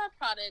lot of my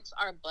products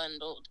are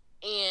bundled,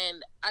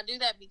 and I do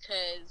that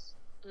because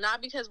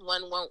not because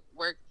one won't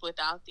work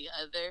without the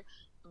other,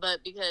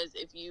 but because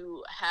if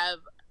you have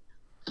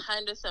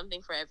kind of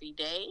something for every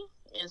day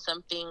and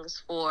some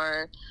things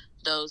for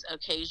those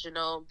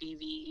occasional BV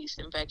yeast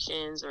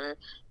infections, or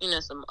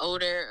some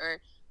odor,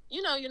 or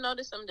you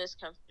notice some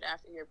discomfort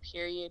after your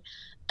period.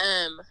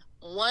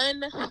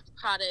 One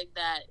product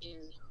that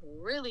is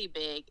really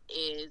big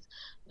is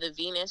the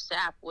Venus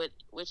Sap,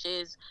 which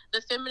is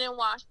the feminine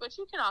wash, but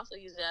you can also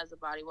use it as a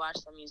body wash.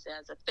 Some use it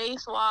as a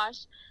face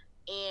wash,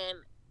 and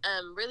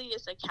really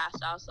it's a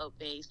cast-oil soap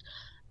base,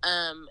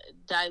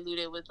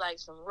 diluted with like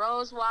some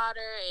rose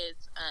water.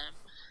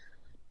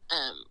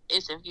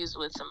 It's infused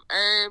with some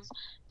herbs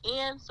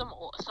and some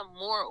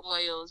more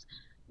oils,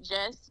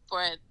 just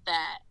for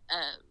that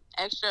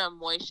extra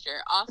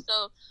moisture.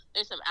 Also,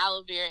 there's some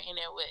aloe vera in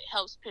it, which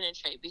helps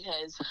penetrate,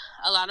 because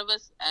a lot of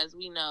us, as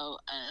we know,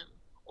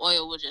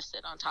 oil will just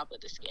sit on top of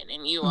the skin,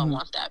 and you won't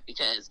want that,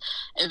 because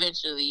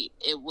eventually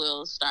it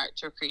will start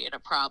to create a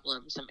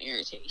problem, some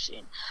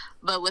irritation.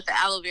 But what the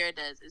aloe vera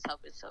does is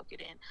help it soak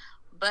it in.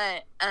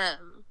 But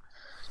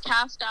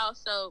cast-oil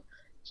soap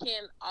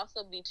can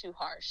also be too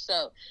harsh.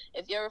 So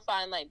if you ever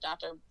find like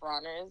Dr.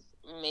 Bronner's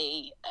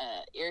may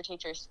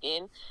irritate your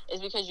skin,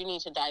 it's because you need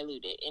to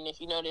dilute it. And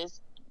if you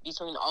notice,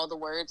 between all the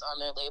words on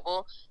their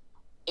label,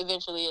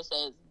 eventually it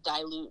says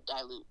dilute,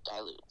 dilute,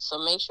 dilute. So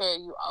make sure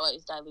you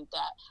always dilute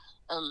that,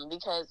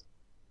 because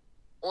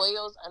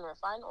oils,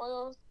 unrefined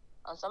oils,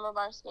 on some of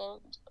our skin,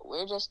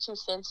 we're just too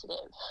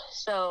sensitive.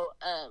 So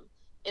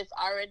it's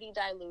already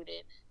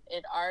diluted.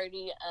 It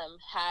already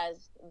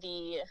has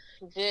the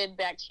good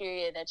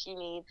bacteria that you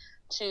need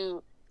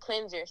to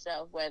cleanse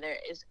yourself, whether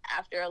it's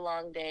after a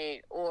long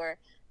day, or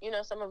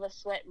some of us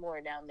sweat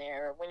more down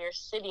there, or when you're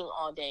sitting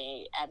all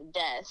day at a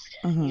desk.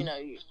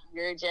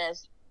 You're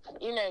just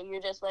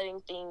you're just letting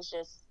things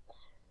just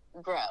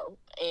grow,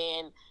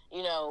 and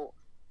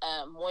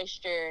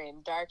moisture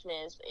and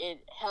darkness, it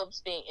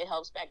helps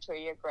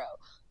bacteria grow.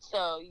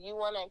 So you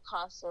want to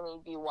constantly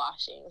be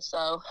washing.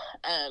 So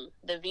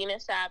the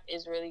Venus app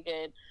is really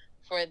good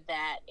for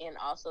that, and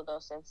also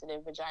those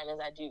sensitive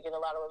vaginas. I do get a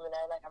lot of women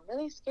that are like, I'm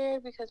really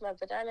scared because my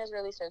vagina is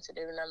really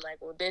sensitive, and I'm like,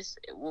 well, this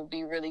will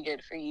be really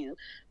good for you,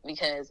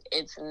 because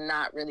it's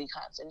not really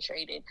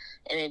concentrated,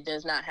 and it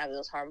does not have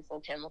those harmful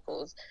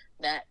chemicals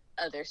that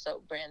other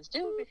soap brands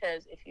do.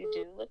 Because if you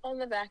do look on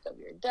the back of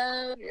your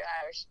Dove, your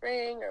Irish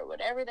Spring, or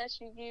whatever that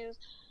you use,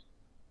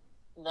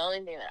 the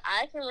only thing that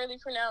I can really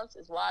pronounce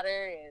is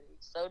water and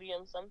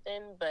sodium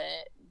something,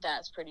 but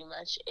that's pretty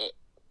much it.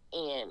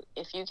 And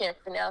if you can't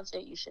pronounce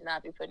it, you should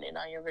not be putting it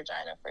on your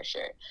vagina for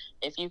sure.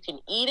 If you can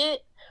eat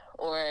it,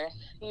 or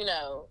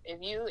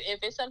if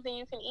it's something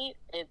you can eat,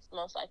 it's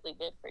most likely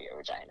good for your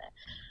vagina.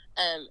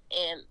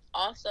 And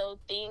also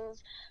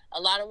things,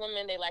 a lot of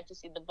women, they like to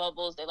see the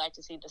bubbles, they like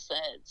to see the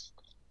suds.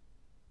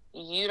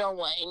 You don't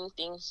want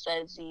anything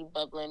sudsy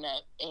bubbling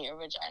up in your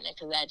vagina,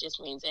 because that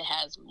just means it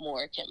has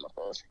more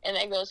chemicals. And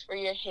that goes for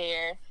your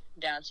hair,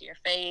 down to your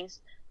face,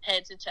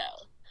 head to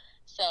toe.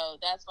 So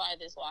that's why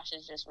this wash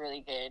is just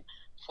really good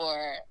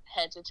for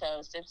head to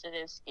toe,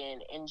 sensitive skin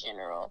in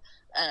general.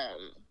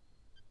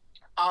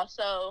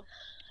 Also,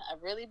 a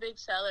really big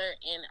seller,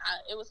 and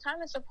it was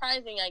kind of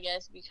surprising, I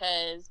guess,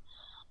 because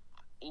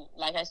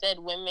like I said,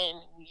 women,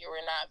 we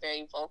were not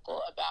very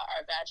vocal about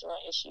our vaginal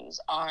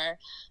issues, are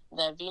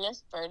the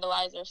Venus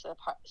fertilizer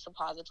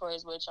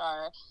suppositories, which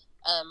are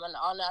an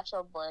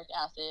all-natural boric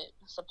acid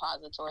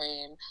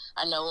suppository. And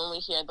I know when we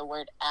hear the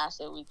word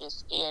acid, we get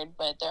scared,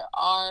 but there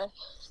are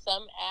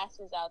some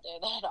acids out there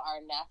that are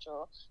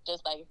natural.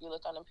 Just like if you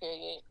look on a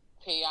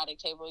periodic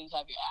table, you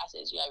have your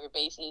acids, you have your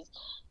bases,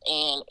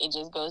 and it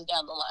just goes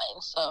down the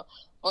line. So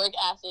boric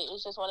acid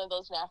is just one of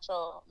those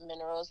natural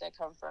minerals that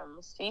come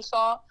from sea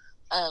salt,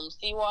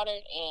 seawater,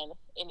 and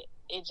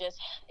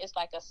it's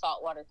like a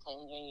saltwater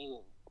cleanse. When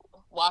you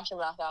wash your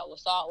mouth out with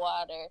salt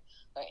water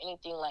or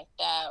anything like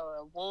that, or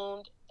a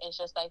wound, it's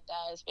just like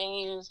that. It's been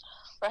used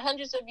for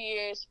hundreds of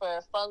years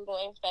for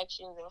fungal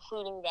infections,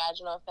 including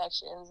vaginal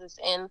infections. It's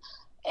in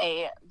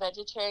a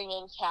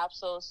vegetarian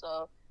capsule,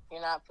 so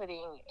you're not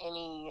putting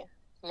any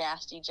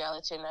nasty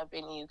gelatin up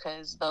in you,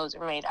 because those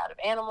are made out of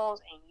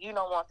animals, and you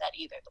don't want that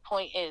either. The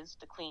point is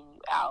to clean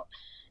you out.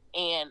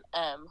 And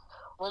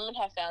women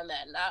have found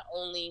that not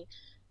only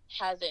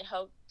has it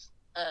helped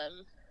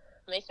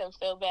make them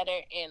feel better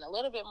and a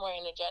little bit more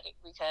energetic,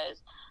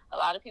 because a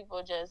lot of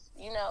people just,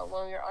 you know,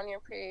 when you're on your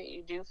period,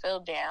 you do feel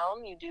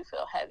down, you do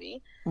feel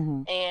heavy,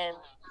 and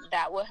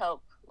that will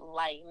help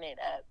lighten it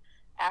up.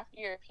 After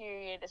your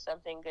period is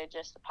something good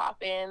just to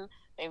pop in,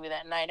 maybe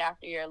that night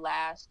after your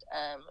last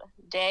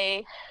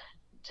day,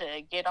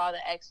 to get all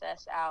the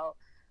excess out,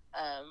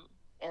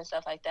 and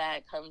stuff like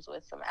that. Comes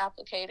with some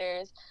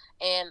applicators,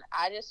 and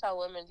I just tell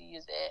women to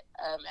use it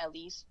at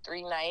least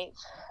 3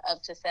 nights,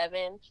 up to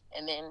 7,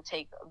 and then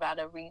take about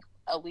a week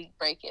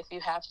break if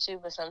you have to.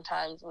 But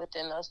sometimes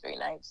within those 3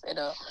 nights,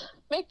 it'll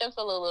make them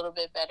feel a little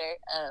bit better.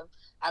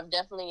 I've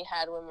definitely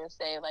had women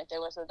say, like, they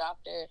went to the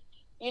doctor,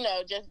 you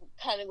know, just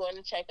kind of going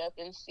to check up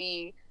and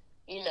see,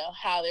 you know,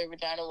 how their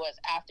vagina was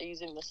after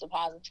using the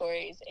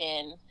suppositories,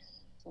 and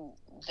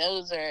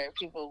those are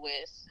people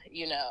with,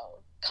 you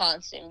know,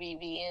 constant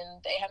BV,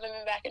 and they haven't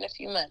been back in a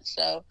few months.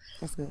 So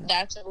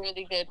that's a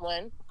really good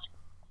one.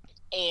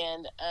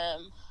 And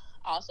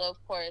also, of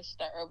course,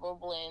 the herbal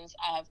blends.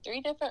 I have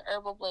 3 different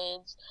herbal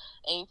blends,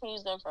 and you can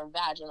use them for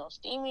vaginal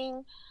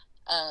steaming.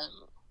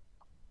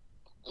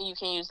 You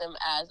can use them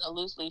as a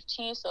loose leaf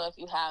tea. So if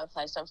you have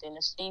like something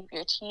to steep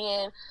your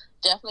tea in,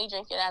 definitely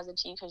drink it as a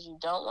tea, because you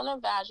don't want a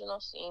vaginal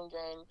steam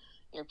during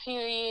your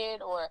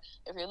period, or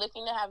if you're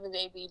looking to have a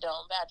baby,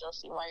 don't vaginal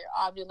steam while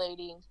you're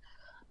ovulating,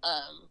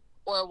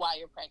 or while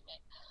you're pregnant.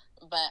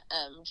 But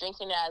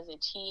drinking it as a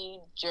tea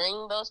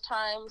during those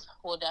times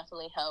will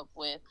definitely help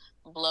with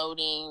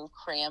bloating,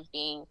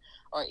 cramping,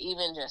 or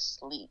even just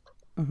sleep.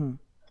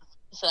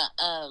 So,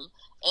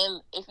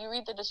 and if you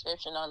read the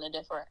description on the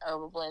different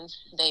herbal blends,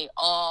 they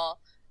all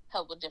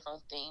help with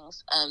different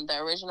things. The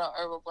original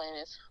herbal blend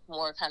is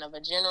more kind of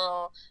a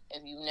general.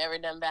 If you've never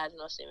done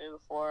vaginal steaming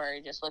before, or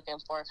you're just looking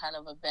for kind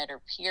of a better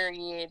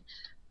period,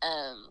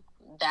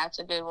 that's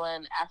a good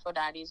one.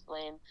 Aphrodite's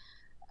blend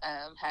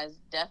has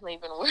definitely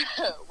been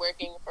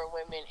working for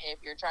women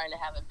if you're trying to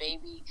have a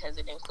baby, because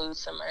it includes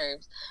some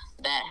herbs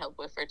that help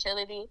with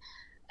fertility.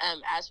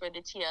 As for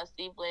the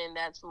TLC blend,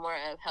 that's more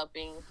of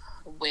helping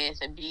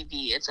with a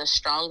BV. It's a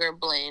stronger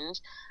blend.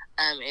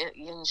 It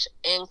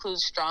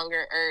includes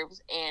stronger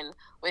herbs. And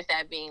with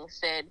that being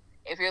said,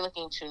 if you're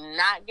looking to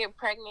not get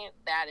pregnant,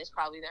 that is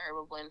probably the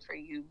herbal blend for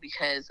you,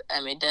 because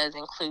it does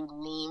include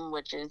neem,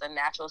 which is a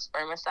natural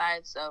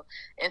spermicide. So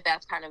if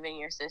that's kind of in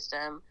your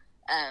system,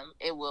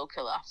 it will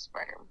kill off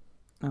sperm.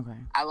 Okay.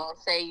 I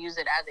won't say use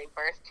it as a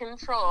birth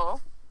control,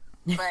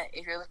 but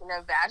if you're looking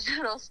at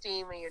vaginal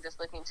steam and you're just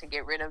looking to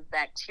get rid of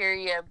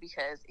bacteria,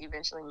 because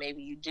eventually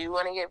maybe you do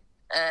want to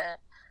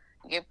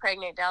get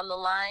pregnant down the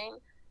line,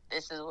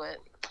 this is what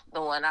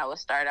the one I would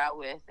start out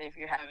with if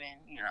you're having,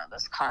 you know,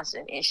 those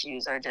constant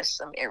issues or just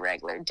some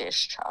irregular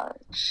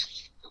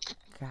discharge.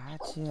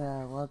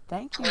 Gotcha. Well,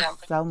 thank you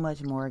so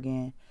much,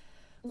 Morgan,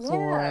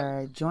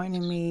 for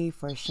joining me,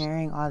 for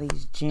sharing all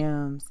these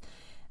gems.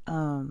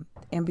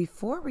 And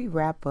before we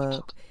wrap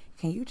up,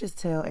 can you just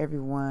tell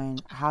everyone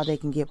how they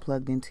can get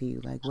plugged into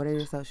you? Like, what are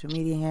your social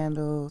media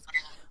handles?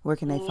 Where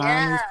can they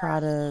find these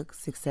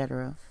products,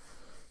 etc.?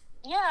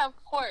 Yeah, of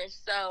course.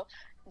 So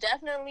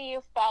definitely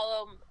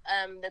follow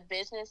the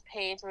business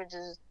page, which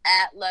is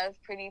at Love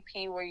Pretty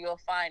P, where you'll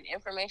find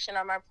information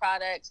on my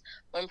products.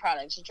 When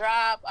products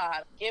drop, I'll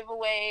have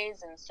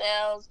giveaways and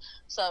sales.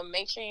 So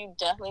make sure you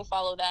definitely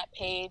follow that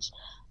page.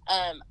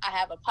 I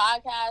have a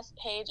podcast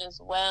page as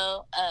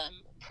well,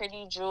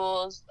 Pretty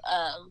Jewels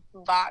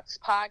Box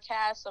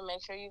Podcast. So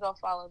make sure you go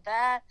follow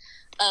that.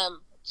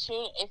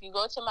 If you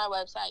go to my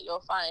website,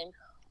 you'll find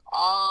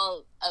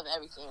all of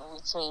everything,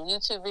 between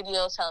YouTube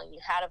videos telling you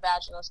how to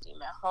vaginal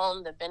steam at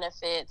home, the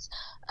benefits,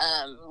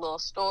 little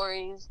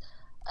stories,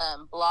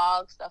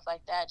 blogs, stuff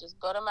like that. Just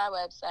go to my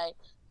website,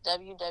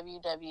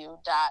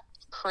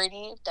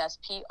 www.pretty, that's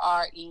Pretti,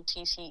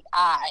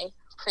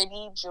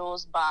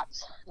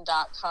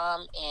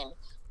 prettyjewelsbox.com, and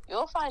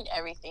you'll find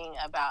everything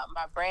about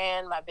my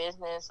brand, my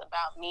business,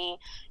 about me,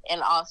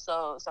 and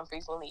also some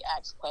frequently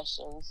asked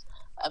questions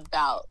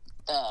about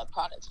the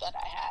products that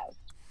I have.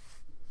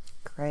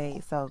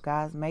 Great. So,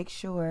 guys, make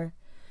sure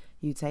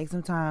you take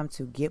some time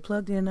to get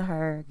plugged into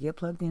her, get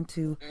plugged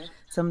into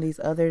some of these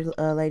other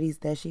ladies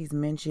that she's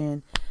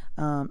mentioned,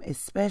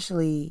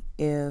 especially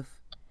if,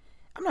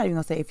 I'm not even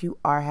going to say if you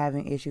are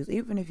having issues,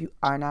 even if you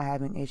are not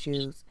having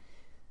issues,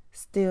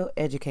 still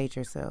educate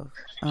yourself.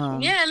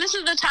 And this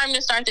is the time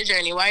to start the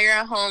journey. While you're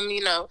at home,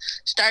 you know,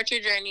 start your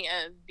journey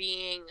of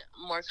being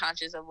more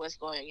conscious of what's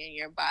going in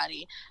your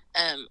body.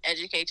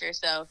 Educate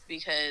yourself,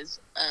 because,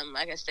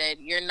 like I said,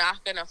 you're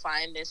not going to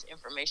find this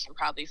information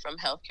probably from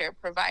healthcare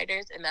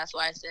providers. And that's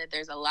why I said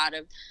there's a lot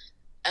of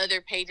other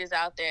pages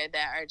out there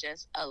that are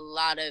just a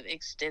lot of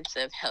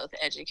extensive health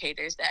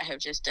educators that have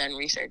just done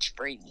research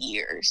for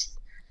years.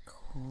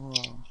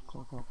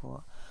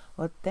 Cool.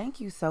 Well, thank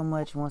you so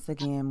much once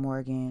again,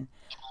 Morgan.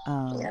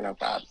 No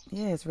problem.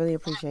 Yes, really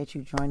appreciate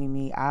you joining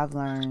me. I've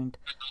learned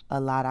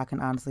a lot, I can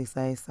honestly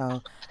say.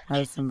 So that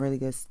was some really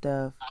good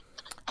stuff.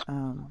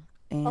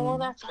 Well,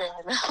 that's good.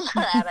 I'm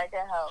glad I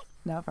can help.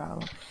 No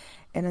problem.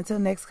 And until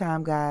next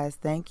time, guys,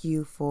 thank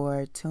you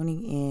for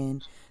tuning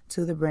in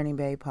to the Branding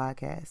Bay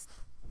podcast.